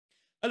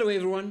Hello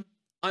everyone,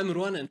 I'm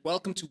Ruan and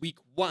welcome to week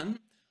 1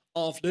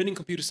 of learning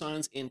computer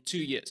science in 2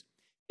 years.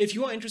 If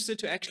you are interested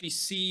to actually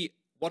see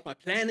what my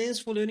plan is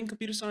for learning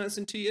computer science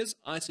in 2 years,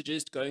 I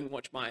suggest going and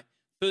watch my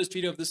first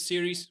video of this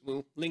series.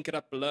 We'll link it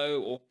up below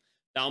or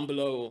down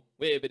below or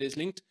wherever it is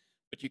linked,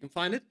 but you can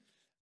find it.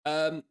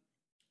 I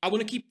want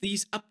to keep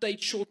these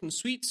updates short and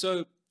sweet,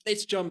 so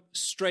let's jump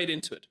straight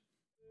into it.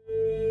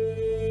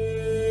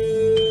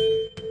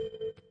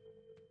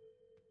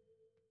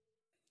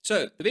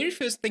 So the very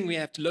first thing we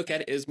have to look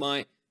at is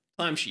my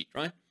timesheet,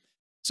 right?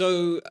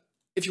 So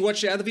if you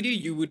watched the other video,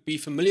 you would be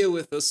familiar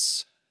with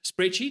this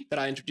spreadsheet that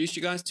I introduced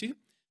you guys to.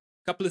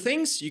 A couple of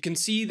things. You can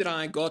see that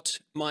I got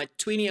my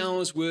 20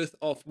 hours worth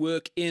of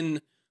work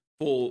in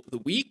for the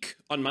week.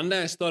 On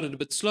Monday, I started a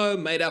bit slow,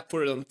 made up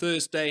for it on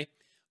Thursday.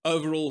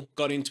 Overall,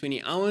 got in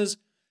 20 hours.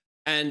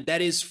 And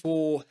that is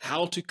for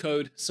how to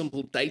code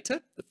simple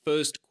data, the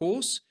first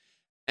course.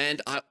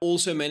 And I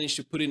also managed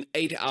to put in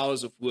 8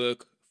 hours of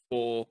work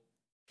for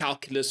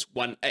Calculus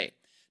 1A.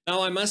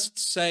 Now, I must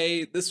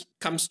say this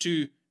comes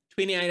to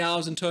 28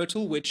 hours in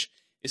total, which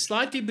is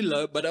slightly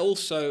below, but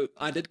also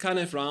I did kind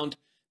of round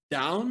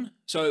down.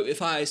 So if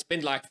I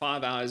spend like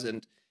 5 hours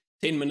and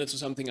 10 minutes or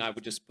something, I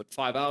would just put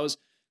 5 hours.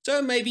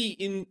 So maybe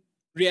in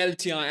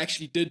reality, I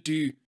actually did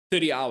do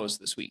 30 hours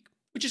this week,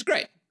 which is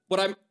great. What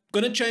I'm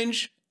going to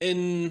change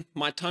in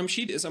my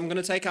timesheet is I'm going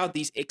to take out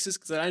these X's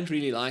because I don't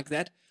really like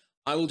that.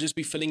 I will just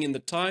be filling in the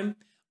time.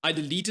 I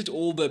deleted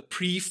all the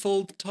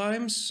pre-filled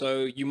times.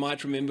 So you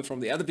might remember from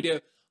the other video,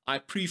 I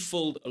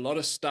pre-filled a lot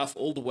of stuff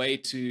all the way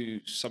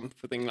to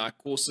something like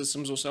course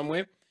systems or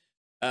somewhere.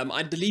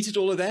 I deleted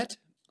all of that.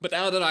 But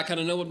now that I kind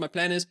of know what my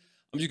plan is,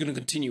 I'm just going to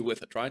continue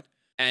with it, right?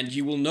 And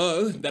you will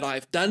know that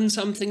I've done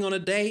something on a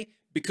day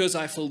because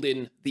I filled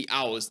in the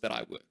hours that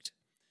I worked.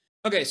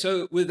 Okay,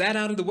 so with that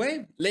out of the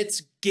way,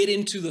 let's get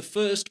into the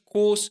first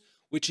course,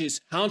 which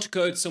is how to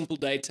code simple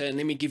data. And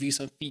let me give you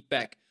some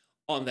feedback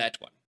on that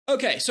one.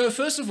 Okay, so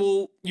first of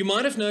all, you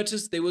might have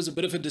noticed there was a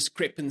bit of a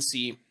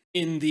discrepancy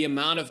in the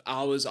amount of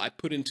hours I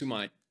put into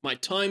my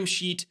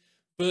timesheet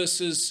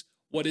versus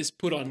what is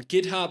put on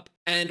GitHub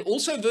and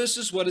also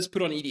versus what is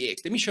put on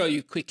EDX. Let me show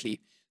you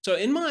quickly. So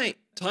in my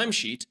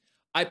timesheet,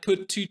 I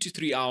put 2 to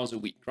 3 hours a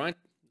week, right?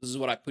 This is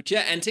what I put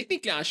here. And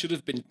technically, I should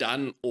have been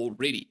done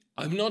already.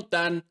 I'm not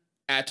done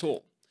at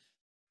all.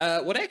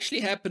 What actually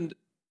happened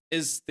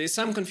is there's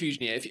some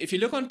confusion here. If you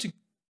look onto, if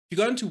you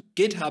go into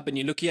GitHub and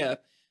you look here,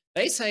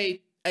 they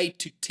say 8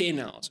 to 10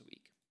 hours a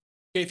week.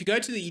 Okay, if you go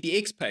to the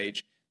EDX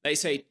page, they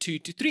say 2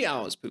 to 3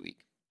 hours per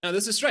week. Now,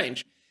 this is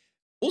strange.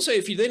 Also,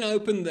 if you then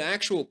open the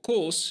actual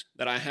course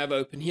that I have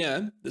open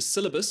here, the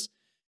syllabus,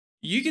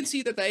 you can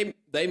see that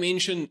they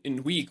mention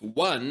in week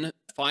 1,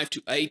 5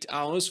 to 8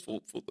 hours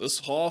for this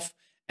half,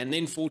 and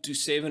then 4 to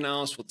 7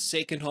 hours for the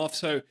second half.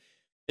 So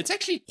it's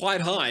actually quite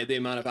high, the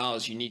amount of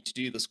hours you need to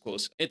do this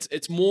course.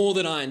 It's more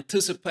than I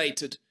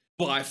anticipated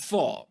by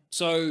far.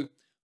 So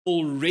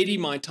already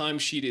my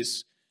timesheet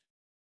is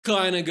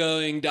kind of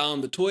going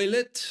down the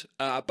toilet,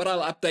 but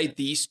I'll update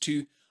these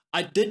two.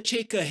 I did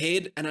check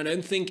ahead, and I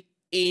don't think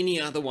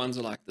any other ones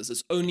are like this.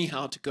 It's only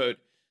how to code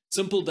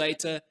simple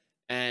data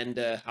and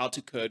how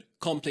to code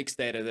complex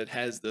data that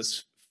has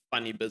this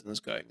funny business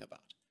going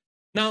about.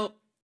 Now,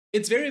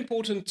 it's very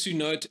important to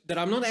note that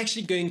I'm not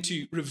actually going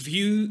to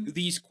review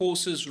these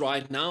courses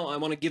right now. I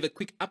want to give a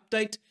quick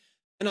update.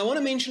 And I want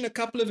to mention a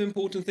couple of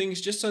important things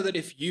just so that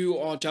if you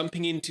are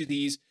jumping into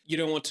these, you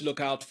don't want to look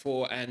out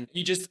for and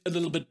you're just a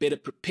little bit better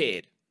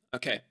prepared.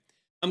 Okay,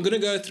 I'm going to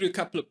go through a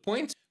couple of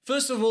points.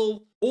 First of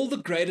all the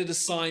graded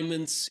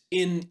assignments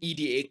in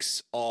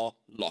EDX are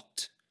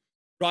locked,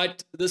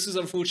 right? This is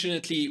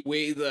unfortunately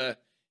where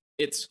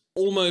it's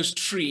almost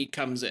free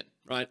comes in,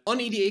 right? On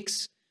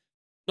EDX,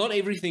 not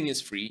everything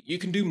is free. You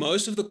can do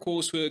most of the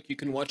coursework. You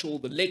can watch all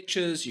the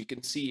lectures. You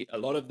can see a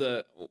lot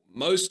of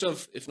most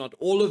of, if not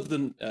all of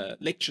the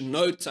lecture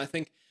notes, I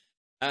think.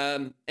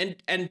 And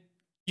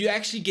you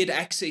actually get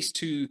access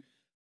to,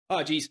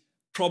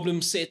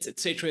 problem sets,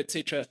 etc.,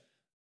 etc.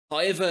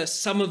 However,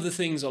 some of the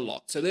things are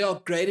locked. So there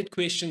are graded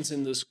questions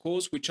in this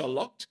course which are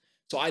locked.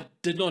 So I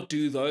did not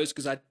do those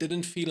because I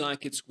didn't feel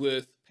like it's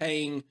worth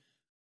paying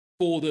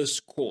for this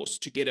course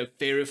to get a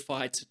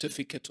verified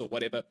certificate or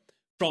whatever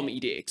from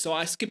EDX. So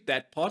I skipped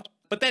that part,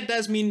 but that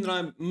does mean that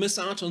I miss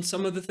out on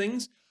some of the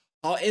things.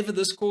 However,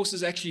 this course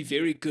is actually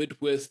very good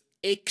with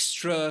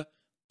extra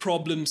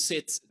problem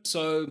sets.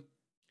 So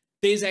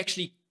there's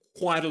actually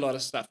quite a lot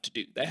of stuff to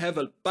do. They have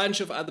a bunch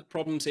of other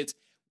problem sets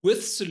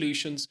with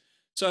solutions.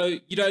 So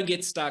you don't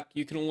get stuck.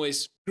 You can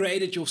always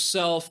grade it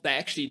yourself. They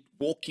actually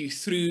walk you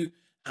through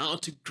how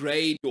to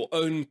grade your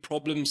own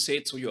problem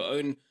sets or your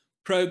own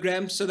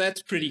program. So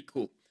that's pretty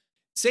cool.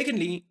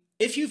 Secondly,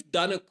 if you've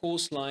done a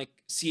course like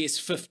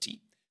CS50,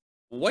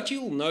 what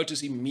you'll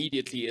notice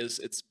immediately is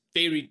it's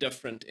very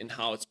different in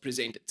how it's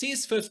presented.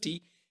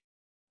 CS50,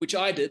 which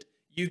I did,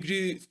 you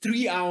do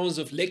 3 hours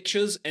of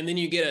lectures and then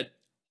you get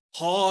a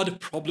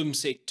hard problem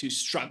set to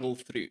struggle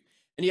through.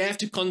 And you have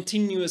to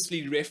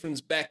continuously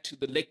reference back to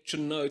the lecture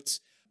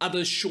notes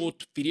other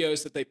short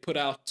videos that they put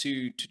out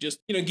to just,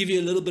 you know, give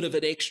you a little bit of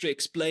an extra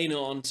explainer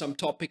on some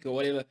topic or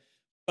whatever.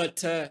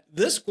 But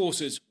this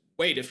course is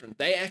way different.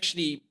 They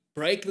actually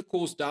break the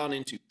course down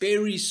into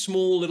very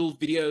small little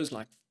videos,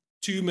 like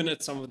 2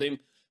 minutes, some of them,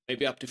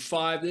 maybe up to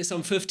 5. There's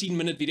some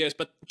 15-minute videos,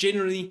 but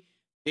generally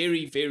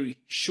very, very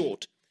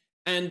short.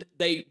 And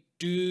they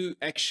do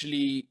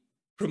actually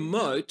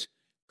promote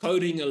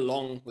coding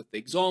along with the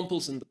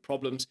examples and the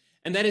problems.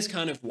 And that is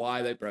kind of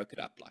why they broke it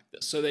up like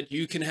this, so that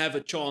you can have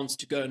a chance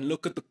to go and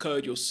look at the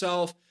code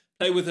yourself,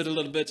 play with it a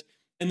little bit,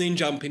 and then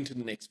jump into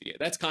the next video.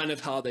 That's kind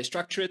of how they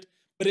structure it,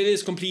 but it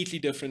is completely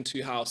different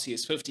to how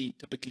CS50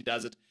 typically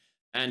does it.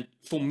 And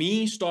for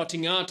me,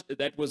 starting out,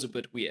 that was a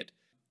bit weird.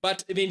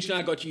 But eventually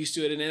I got used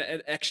to it,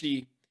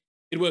 and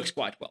it works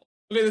quite well.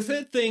 Okay, the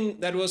third thing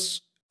that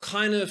was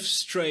kind of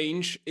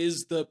strange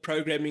is the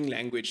programming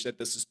language that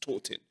this is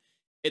taught in.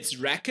 It's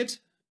Racket,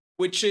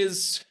 which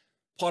is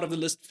part of the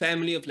Lisp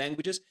family of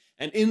languages.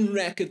 And in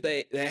Racket,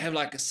 they have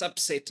like a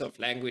subset of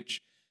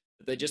language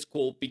that they just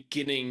call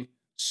beginning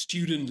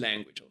student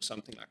language or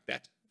something like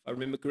that, if I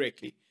remember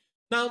correctly.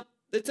 Now,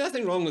 there's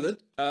nothing wrong with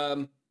it,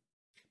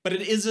 but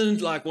it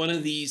isn't like one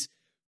of these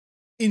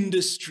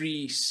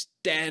industry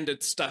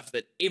standard stuff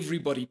that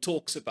everybody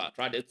talks about,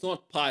 right? It's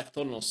not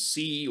Python or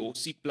C or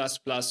C++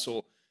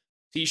 or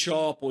C#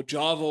 or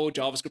Java or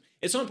JavaScript.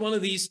 It's not one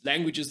of these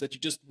languages that you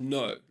just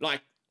know,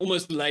 like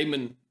almost the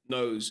layman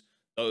knows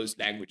those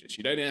languages.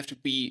 You don't have to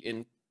be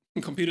in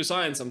computer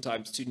science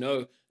sometimes to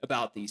know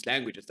about these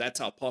languages. That's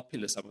how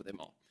popular some of them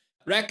are.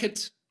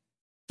 Racket,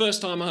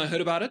 first time I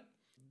heard about it,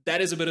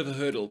 that is a bit of a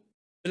hurdle.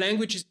 The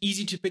language is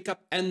easy to pick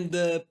up, and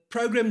the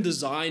program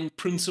design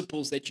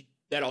principles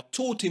that are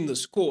taught in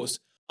this course,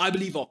 I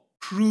believe, are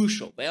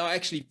crucial. They are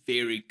actually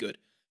very good.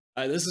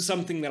 This is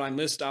something that I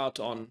missed out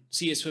on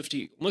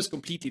CS50 almost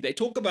completely. They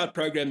talk about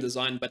program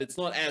design, but it's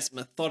not as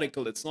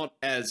methodical. It's not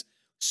as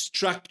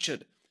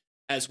structured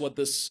as what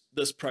this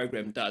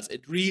program does.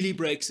 It really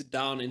breaks it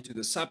down into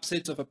the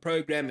subsets of a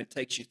program. It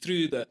takes you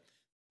through the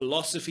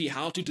philosophy,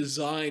 how to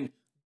design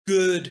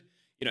good,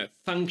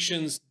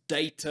 functions,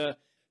 data,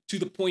 to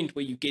the point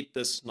where you get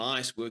this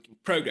nice working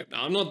program.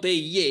 Now, I'm not there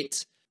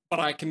yet, but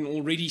I can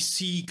already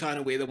see kind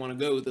of where they want to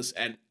go with this,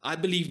 and I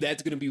believe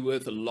that's going to be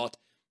worth a lot.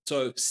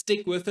 So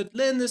stick with it,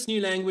 learn this new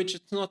language.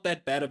 It's not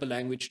that bad of a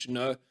language to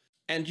know,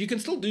 and you can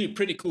still do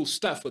pretty cool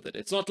stuff with it.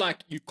 It's not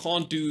like you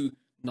can't do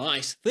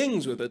nice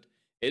things with it.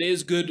 It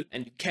is good,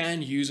 and you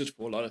can use it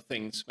for a lot of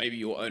things, maybe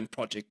your own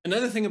project.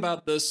 Another thing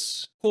about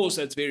this course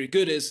that's very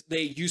good is their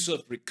use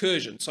of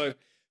recursion. So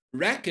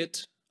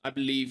Racket, I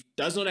believe,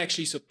 does not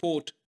actually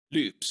support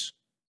loops,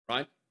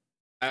 right?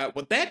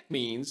 What that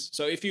means,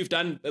 so if you've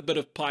done a bit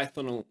of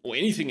Python or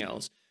anything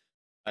else,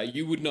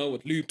 you would know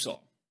what loops are.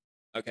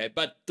 Okay,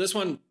 but this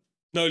one,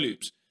 no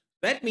loops.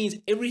 That means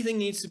everything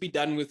needs to be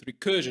done with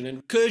recursion,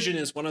 and recursion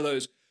is one of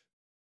those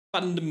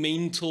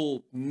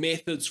fundamental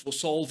methods for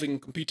solving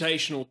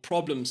computational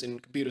problems in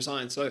computer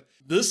science. So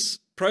this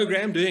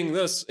program doing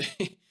this,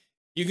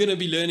 you're going to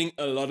be learning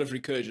a lot of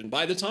recursion.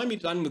 By the time you're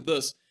done with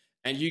this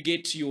and you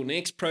get to your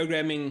next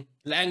programming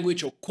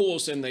language or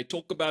course and they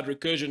talk about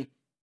recursion,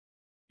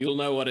 you'll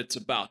know what it's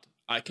about.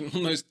 I can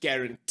almost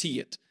guarantee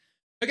it.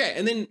 Okay,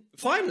 and then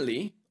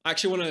finally, I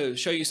actually want to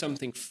show you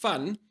something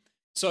fun.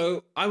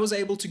 So I was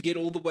able to get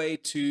all the way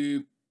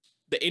to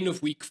the end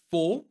of week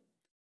 4,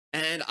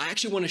 and I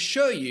actually want to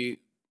show you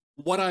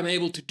what I'm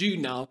able to do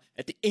now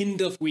at the end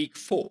of week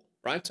 4,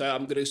 right? So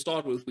I'm going to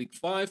start with week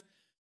 5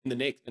 in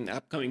the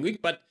upcoming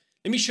week, but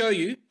let me show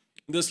you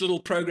this little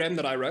program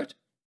that I wrote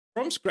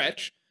from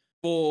scratch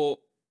for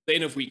the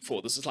end of week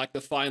 4. This is like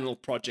the final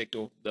project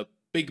or the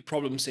big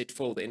problem set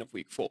for the end of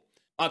week 4.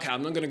 Okay,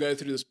 I'm not going to go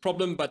through this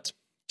problem, but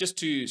just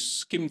to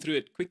skim through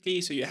it quickly.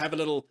 So you have a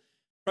little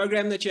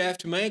program that you have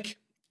to make,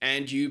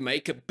 and you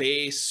make a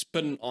bear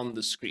spin on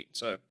the screen.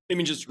 So let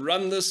me just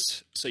run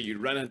this. So you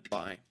run it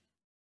by,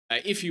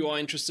 if you are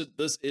interested,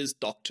 this is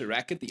Dr.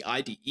 Racket, the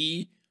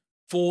IDE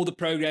for the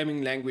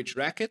programming language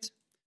Racket.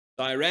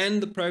 So I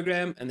ran the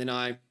program, and then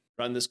I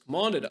run this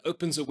command. It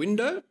opens a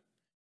window.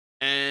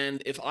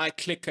 And if I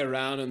click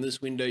around in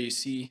this window, you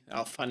see,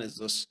 how fun is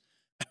this?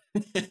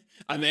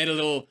 I made a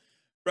little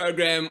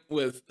program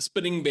with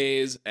spinning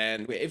bears,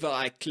 and wherever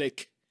I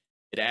click,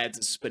 it adds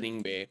a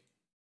spinning bear.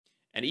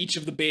 And each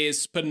of the bears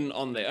spin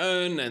on their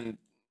own, and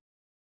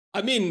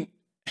I mean,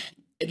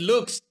 it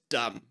looks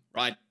dumb,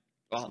 right?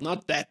 Well,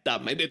 not that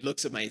dumb. Maybe it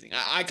looks amazing.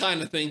 I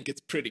kind of think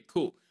it's pretty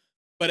cool,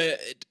 but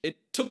it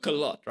took a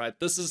lot, right?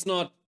 This is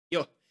not,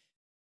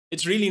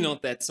 it's really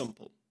not that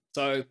simple.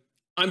 So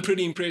I'm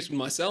pretty impressed with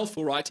myself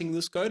for writing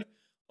this code.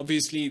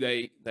 Obviously,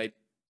 they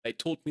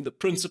taught me the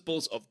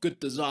principles of good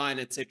design,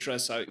 etc.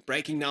 So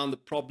breaking down the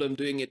problem,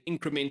 doing it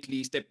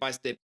incrementally, step by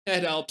step,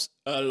 that helps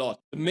a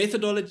lot. The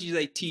methodology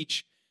they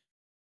teach,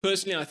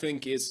 personally, I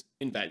think is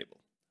invaluable.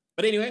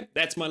 But anyway,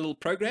 that's my little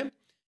program.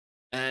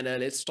 And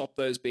let's stop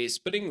those bears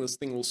spitting. This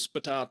thing will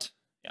spit out,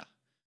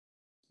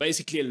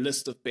 basically a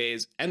list of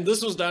bears. And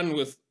this was done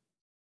with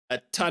a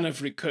ton of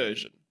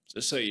recursion,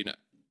 just so you know.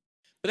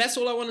 But that's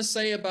all I want to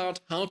say about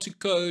how to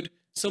code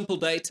simple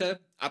data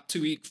up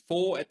to week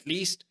 4 at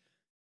least.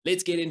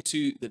 Let's get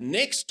into the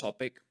next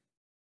topic,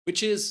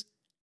 which is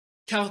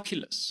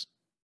calculus.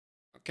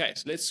 Okay,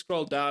 so let's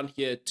scroll down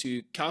here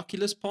to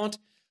calculus part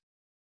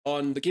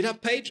on the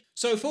GitHub page.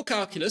 So for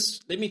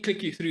calculus, let me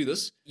click you through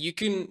this. You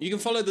can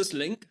follow this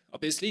link,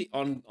 obviously,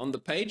 on the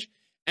page,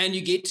 and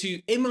you get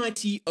to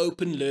MIT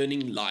Open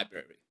Learning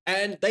Library.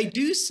 And they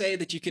do say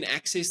that you can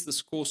access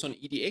this course on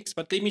EDX,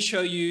 but let me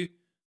show you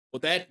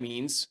what that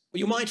means.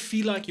 You might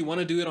feel like you want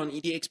to do it on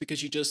EDX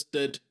because you just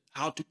did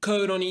how to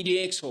code on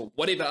EDX or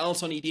whatever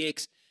else on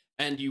EDX,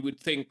 and you would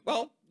think,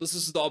 well, this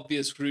is the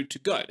obvious route to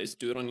go. Let's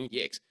do it on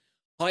EDX.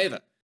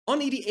 However, on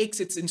EDX,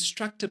 it's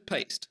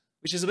instructor-paced,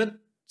 which is a bit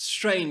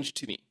strange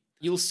to me.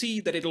 You'll see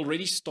that it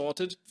already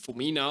started for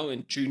me now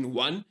in June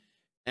 1,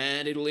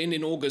 and it'll end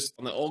in August,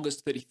 on the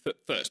August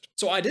 31st.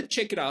 So I did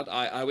check it out.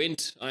 I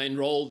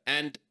enrolled,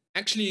 and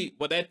actually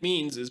what that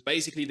means is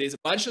basically there's a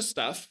bunch of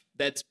stuff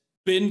that's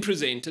been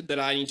presented that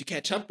I need to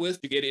catch up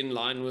with to get in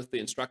line with the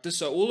instructor.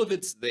 So all of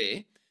it's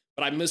there,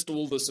 but I missed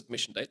all the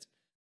submission dates.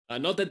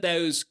 Not that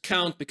those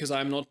count because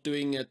I'm not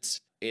doing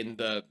it in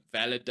the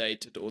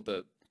validated or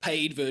the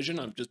paid version.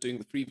 I'm just doing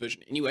the free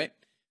version anyway.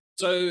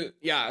 So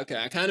yeah, okay,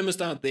 I kind of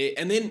missed out there.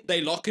 And then they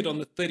lock it on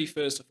the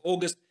 31st of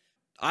August.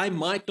 I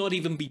might not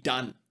even be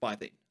done by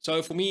then.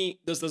 So for me,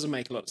 this doesn't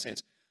make a lot of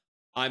sense.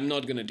 I'm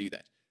not going to do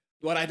that.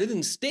 What I did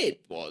instead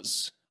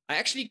was I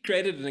actually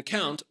created an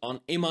account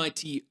on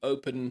MIT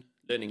Open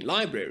Learning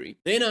Library.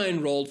 Then I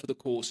enrolled for the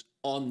course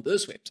on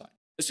this website.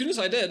 As soon as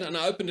I did and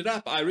I opened it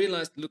up, I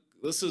realized, look,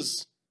 this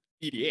is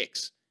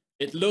EDX.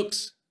 It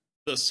looks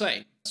the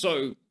same.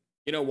 So,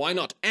 you know, why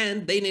not?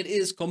 And then it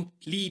is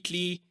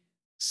completely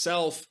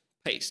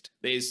self-paced.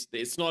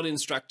 It's not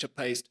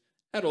instructor-paced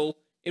at all.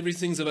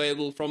 Everything's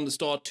available from the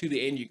start to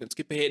the end. You can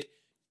skip ahead,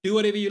 do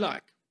whatever you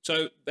like.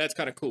 So that's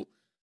kind of cool.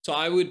 So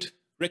I would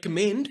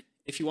recommend,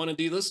 if you want to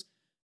do this,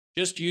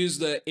 just use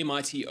the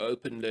MIT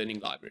Open Learning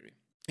Library.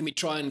 Let me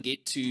try and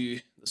get to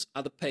this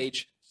other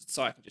page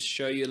so I can just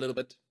show you a little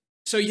bit.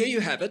 So here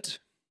you have it,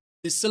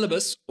 the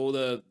syllabus or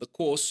the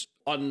course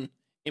on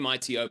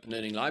MIT Open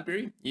Learning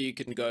Library. You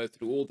can go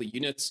through all the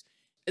units.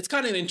 It's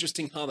kind of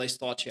interesting how they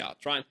start you out,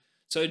 right?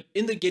 So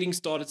in the getting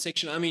started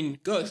section, I mean,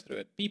 go through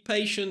it, be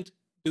patient,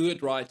 do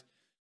it right.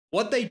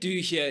 What they do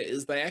here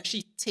is they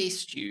actually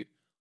test you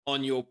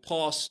on your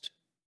past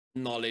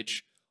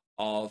knowledge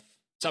of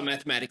some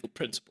mathematical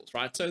principles,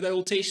 right? So they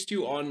will test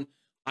you on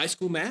high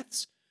school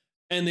maths,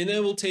 and then they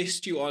will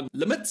test you on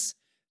limits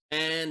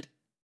and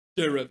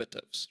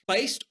derivatives.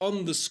 Based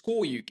on the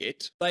score you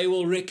get, they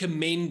will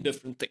recommend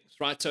different things,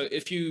 right? So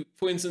if you,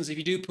 for instance, if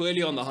you do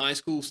poorly on the high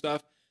school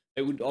stuff,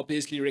 they would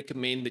obviously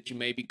recommend that you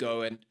maybe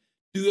go and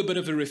do a bit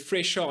of a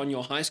refresher on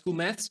your high school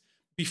maths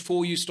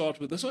before you start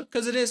with this one,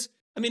 because it is,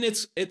 I mean,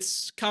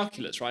 it's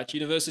calculus, right?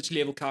 University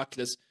level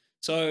calculus.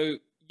 So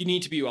you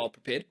need to be well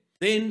prepared.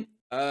 Then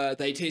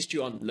they test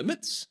you on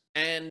limits.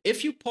 And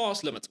if you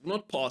pass limits,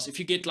 not pass, if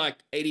you get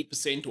like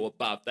 80% or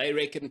above, they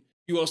reckon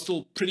you are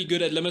still pretty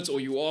good at limits, or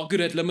you are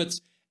good at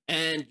limits,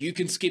 and you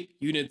can skip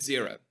unit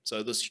 0.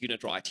 So this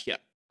unit right here.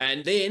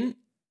 And then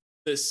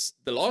the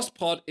last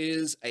part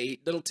is a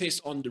little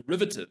test on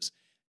derivatives.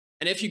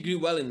 And if you do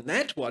well in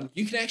that one,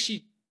 you can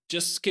actually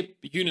just skip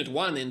unit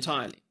 1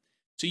 entirely.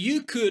 So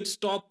you could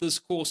start this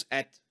course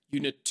at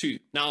unit 2.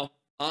 Now,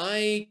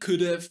 I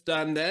could have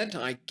done that,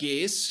 I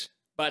guess,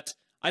 but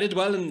I did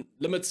well in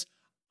limits.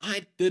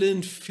 I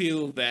didn't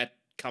feel that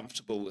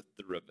comfortable with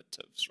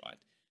derivatives, right?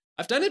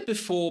 I've done it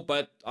before,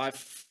 but I've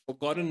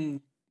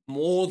forgotten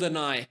more than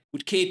I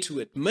would care to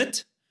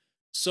admit.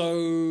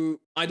 So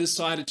I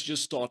decided to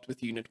just start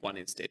with unit 1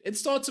 instead. It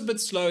starts a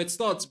bit slow. It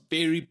starts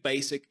very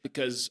basic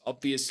because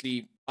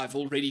obviously I've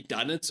already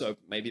done it. So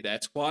maybe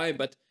that's why.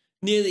 But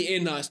near the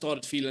end, I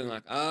started feeling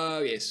like, oh,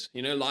 yes,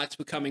 you know, lights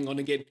were coming on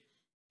again.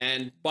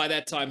 And by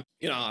that time,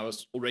 you know, I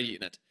was already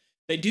in it.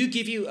 They do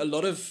give you a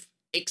lot of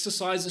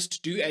exercises to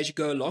do as you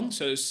go along.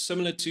 So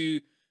similar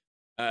to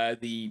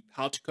the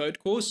How to Code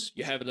course,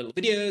 you have a little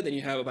video, then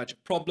you have a bunch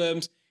of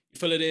problems, you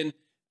fill it in,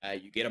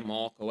 you get a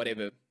mark or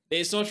whatever.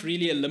 There's not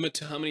really a limit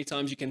to how many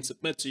times you can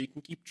submit, so you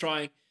can keep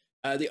trying.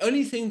 The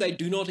only thing they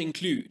do not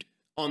include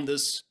on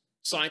this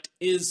site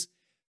is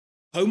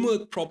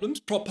homework problems,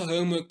 proper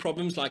homework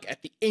problems, like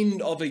at the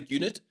end of a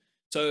unit.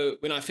 So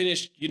when I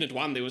finished unit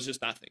 1, there was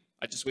just nothing.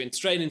 I just went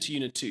straight into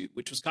unit 2,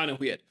 which was kind of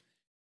weird.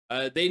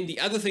 Then the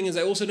other thing is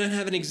they also don't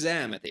have an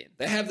exam at the end.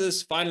 They have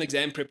this final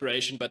exam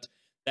preparation, but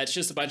that's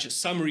just a bunch of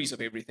summaries of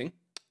everything,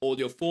 all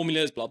your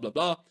formulas, blah, blah,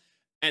 blah.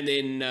 And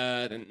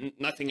then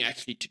nothing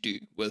actually to do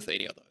with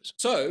any of those.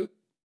 So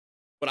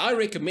what I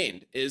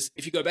recommend is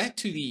if you go back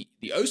to the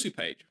OSSU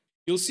page,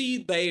 you'll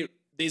see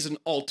there's an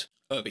alt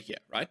over here,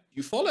 right?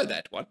 You follow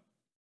that one.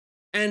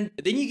 And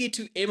then you get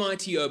to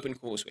MIT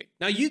OpenCourseWare.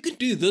 Now you could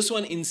do this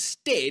one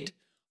instead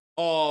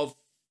of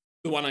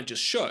the one I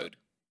just showed.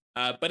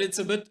 But it's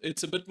a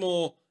bit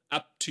more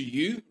up to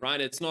you,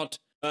 right? It's not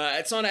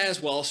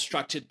as well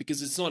structured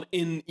because it's not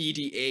in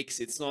EDX.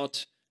 It's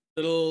not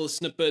little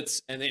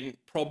snippets and then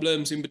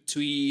problems in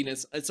between.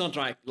 It's not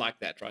like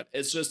that, right?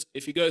 It's just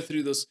if you go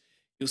through this,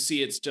 you'll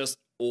see it's just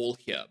all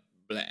here,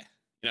 blah.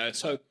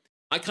 So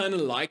I kind of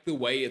like the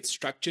way it's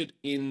structured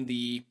in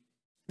the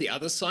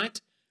other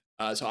site.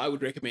 So I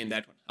would recommend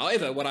that one.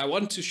 However, what I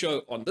want to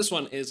show on this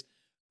one is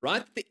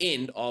right at the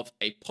end of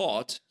a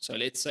part. So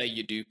let's say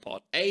you do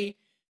part A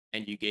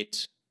and you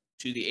get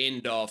to the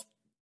end of,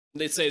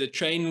 let's say, the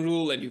chain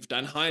rule, and you've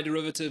done higher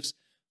derivatives,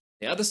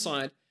 the other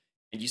side,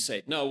 and you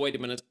say, no, wait a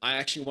minute, I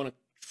actually want to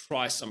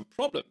try some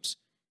problems.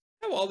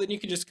 Oh, well, then you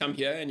can just come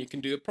here and you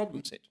can do a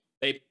problem set.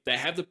 They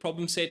have the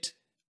problem set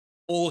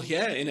all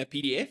here in a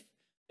PDF.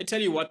 They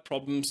tell you what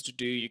problems to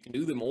do. You can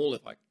do them all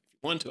if you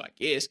want to, I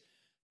guess.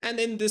 And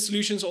then the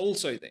solutions are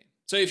also there.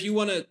 So if you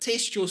want to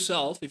test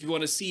yourself, if you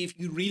want to see if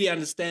you really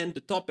understand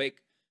the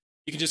topic,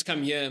 you can just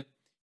come here.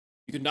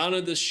 You can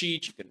download this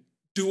sheet. You can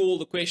do all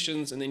the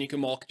questions, and then you can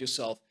mark it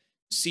yourself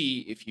to see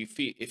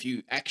if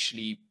you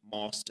actually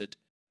mastered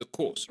the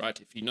course, right?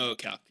 If you know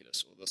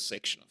calculus, or the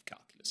section of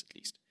calculus at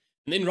least.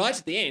 And then right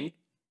at the end,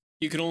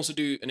 you can also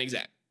do an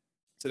exam.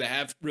 So they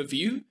have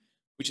review,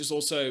 which is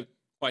also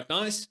quite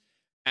nice,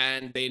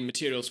 and then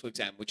materials for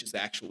exam, which is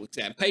the actual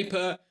exam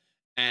paper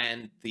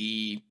and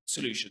the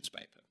solutions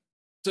paper.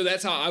 So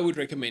that's how I would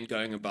recommend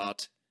going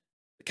about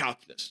the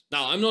calculus.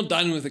 Now, I'm not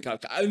done with the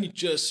calculus. I only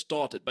just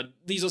started, but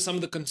these are some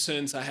of the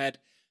concerns I had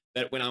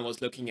that when I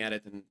was looking at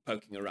it and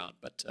poking around.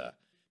 But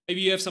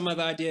maybe you have some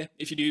other idea.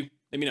 If you do,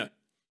 let me know.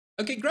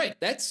 Okay, great.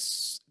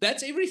 That's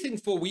everything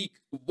for week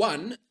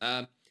 1.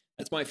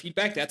 That's my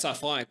feedback. That's how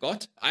far I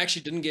got. I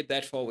actually didn't get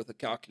that far with the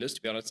calculus,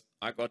 to be honest.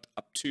 I got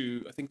up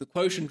to, I think, the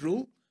quotient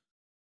rule,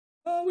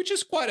 which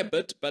is quite a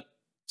bit, but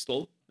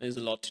still, there's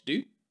a lot to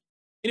do.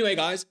 Anyway,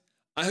 guys,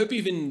 I hope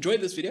you've enjoyed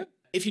this video.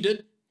 If you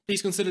did,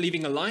 please consider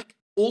leaving a like.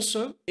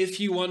 Also, if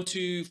you want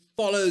to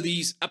follow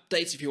these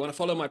updates, if you want to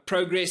follow my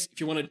progress,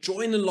 if you want to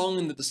join along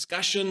in the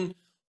discussion,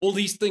 all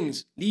these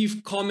things,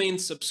 leave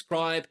comments,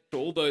 subscribe to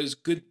all those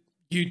good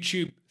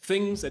YouTube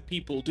things that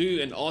people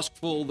do and ask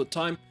for all the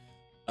time.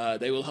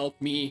 They will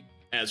help me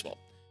as well.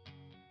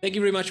 Thank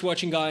you very much for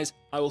watching, guys.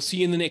 I will see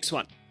you in the next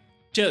one.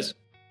 Cheers.